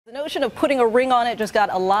The notion of putting a ring on it just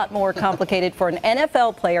got a lot more complicated for an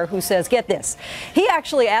NFL player who says, get this, he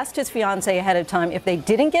actually asked his fiancée ahead of time if they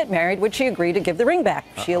didn't get married, would she agree to give the ring back?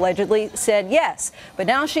 She allegedly said yes, but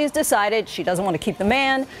now she's decided she doesn't want to keep the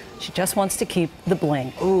man, she just wants to keep the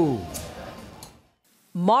bling. Ooh.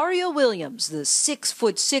 Mario Williams, the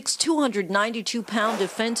 6'6", 292-pound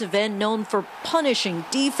defensive end known for punishing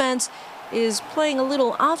defense, is playing a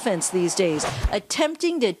little offense these days,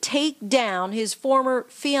 attempting to take down his former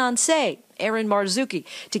fiancée, Erin Marzouki,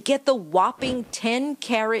 to get the whopping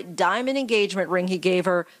 10-carat diamond engagement ring he gave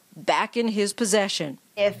her back in his possession.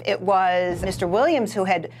 If it was Mr. Williams who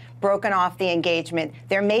had broken off the engagement,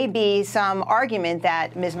 there may be some argument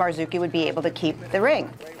that Ms. Marzouki would be able to keep the ring.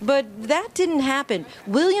 But that didn't happen.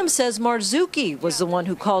 Williams says Marzouki was the one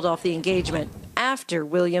who called off the engagement, after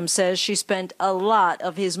Williams says she spent a lot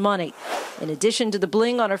of his money. In addition to the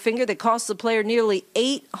bling on her finger that cost the player nearly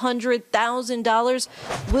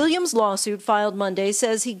 $800,000, Williams' lawsuit filed Monday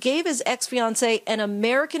says he gave his ex-fiancée an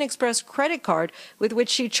American Express credit card with which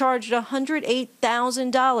she charged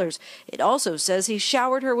 $108,000. It also says he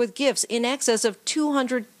showered her with gifts in excess of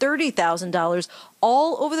 $230,000,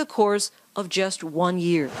 all over the course of just 1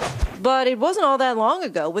 year. But it wasn't all that long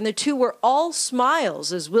ago when the two were all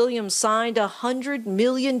smiles as Williams signed a $100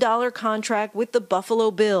 million contract with the Buffalo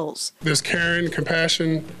Bills. There's caring,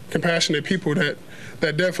 compassionate people that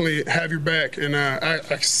definitely have your back, and I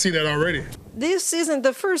see that already. This isn't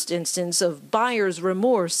the first instance of buyer's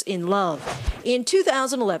remorse in love. In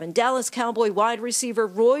 2011, Dallas Cowboy wide receiver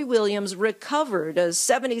Roy Williams recovered a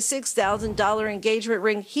 $76,000 engagement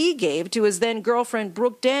ring he gave to his then-girlfriend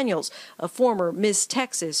Brooke Daniels, a former Miss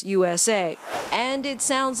Texas USA. And it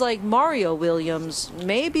sounds like Mario Williams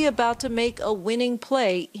may be about to make a winning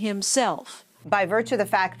play himself. By virtue of the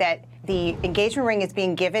fact that the engagement ring is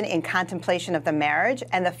being given in contemplation of the marriage,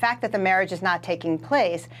 and the fact that the marriage is not taking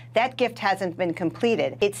place, that gift hasn't been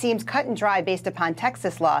completed. It seems cut and dry based upon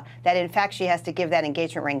Texas law that, in fact, she has to give that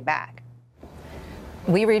engagement ring back.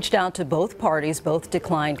 We reached out to both parties, both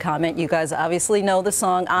declined comment. You guys obviously know the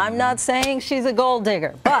song. I'm not saying she's a gold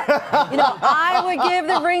digger, but, you know, I would give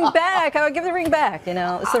the ring back. I would give the ring back, you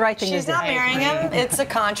know. It's the right thing to do. She's not marrying him. It's a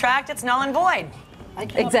contract. It's null and void.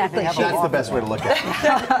 Exactly. That's the best way to look at it.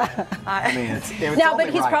 I mean, it's now, but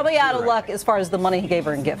he's probably out of luck as far as the money he gave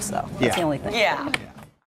her in gifts, though. That's the only thing. Yeah.